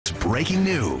breaking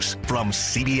news from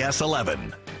CBS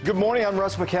 11. Good morning, I'm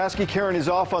Russ McCaskey. Karen is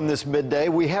off on this midday.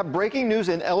 We have breaking news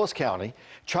in Ellis County.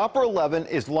 Chopper 11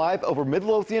 is live over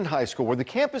Midlothian High School, where the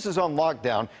campus is on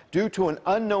lockdown due to an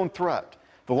unknown threat.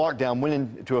 The lockdown went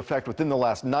into effect within the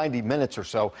last 90 minutes or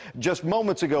so. Just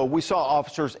moments ago, we saw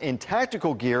officers in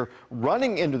tactical gear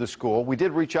running into the school. We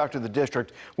did reach out to the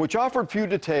district, which offered few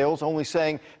details, only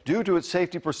saying due to its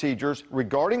safety procedures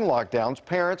regarding lockdowns,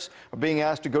 parents are being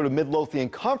asked to go to Midlothian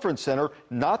Conference Center,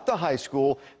 not the high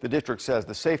school. The district says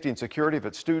the safety and security of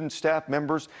its students, staff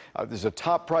members is a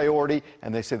top priority,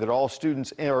 and they say that all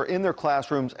students are in their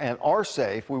classrooms and are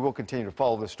safe. We will continue to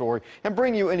follow this story and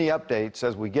bring you any updates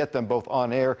as we get them both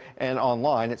on air and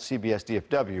online at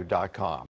cbsdfw.com.